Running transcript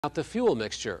out the fuel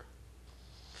mixture.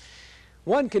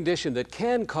 One condition that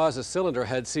can cause a cylinder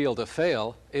head seal to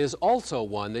fail is also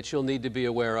one that you'll need to be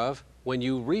aware of when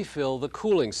you refill the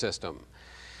cooling system.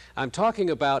 I'm talking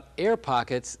about air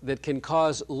pockets that can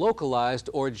cause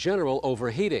localized or general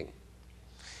overheating.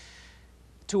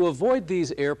 To avoid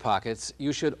these air pockets,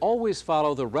 you should always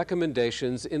follow the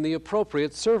recommendations in the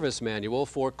appropriate service manual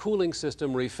for cooling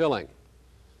system refilling.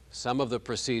 Some of the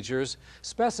procedures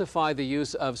specify the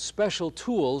use of special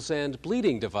tools and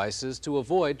bleeding devices to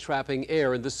avoid trapping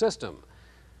air in the system.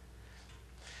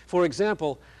 For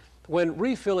example, when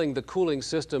refilling the cooling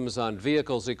systems on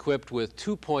vehicles equipped with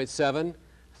 2.7,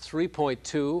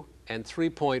 3.2, and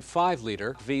 3.5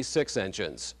 liter V6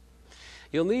 engines,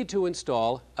 you'll need to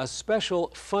install a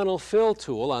special funnel fill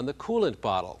tool on the coolant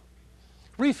bottle.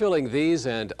 Refilling these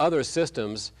and other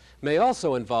systems may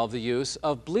also involve the use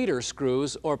of bleeder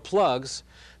screws or plugs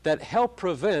that help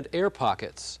prevent air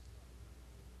pockets.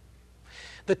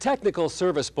 The technical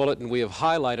service bulletin we have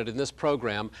highlighted in this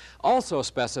program also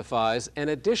specifies an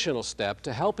additional step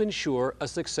to help ensure a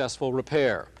successful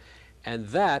repair, and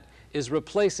that is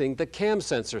replacing the cam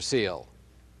sensor seal.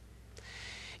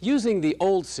 Using the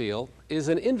old seal is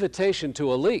an invitation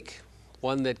to a leak,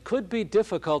 one that could be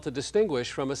difficult to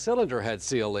distinguish from a cylinder head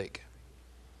seal leak.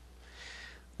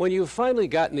 When you've finally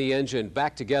gotten the engine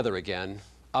back together again,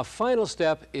 a final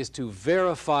step is to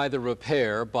verify the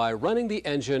repair by running the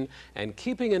engine and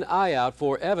keeping an eye out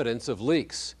for evidence of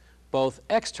leaks, both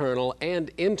external and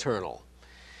internal.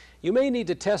 You may need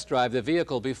to test drive the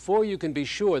vehicle before you can be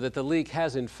sure that the leak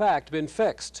has in fact been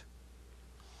fixed.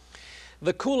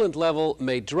 The coolant level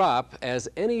may drop as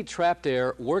any trapped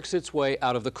air works its way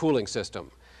out of the cooling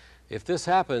system. If this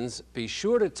happens, be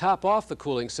sure to top off the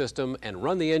cooling system and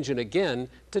run the engine again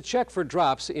to check for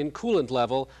drops in coolant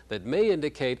level that may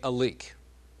indicate a leak.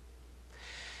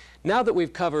 Now that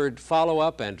we've covered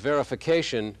follow-up and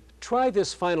verification, try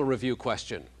this final review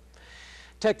question.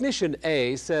 Technician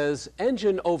A says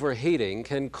engine overheating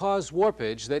can cause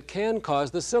warpage that can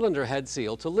cause the cylinder head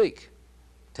seal to leak.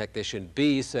 Technician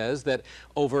B says that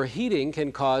overheating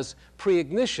can cause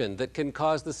pre-ignition that can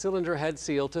cause the cylinder head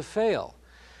seal to fail.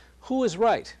 Who is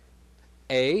right?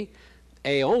 A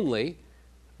only,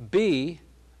 B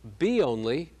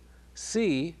only,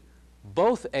 C,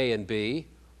 both A and B,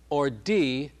 or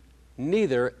D,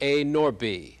 neither A nor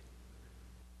B?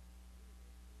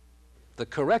 The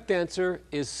correct answer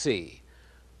is C,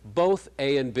 both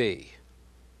A and B.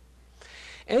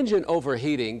 Engine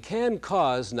overheating can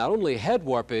cause not only head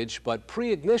warpage, but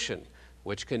pre-ignition,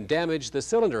 which can damage the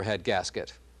cylinder head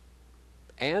gasket.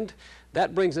 And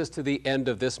that brings us to the end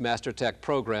of this Mastertech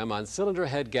program on cylinder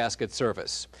head gasket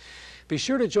service. Be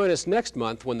sure to join us next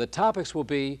month when the topics will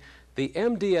be the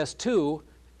MDS2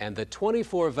 and the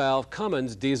 24-valve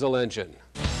Cummins diesel engine.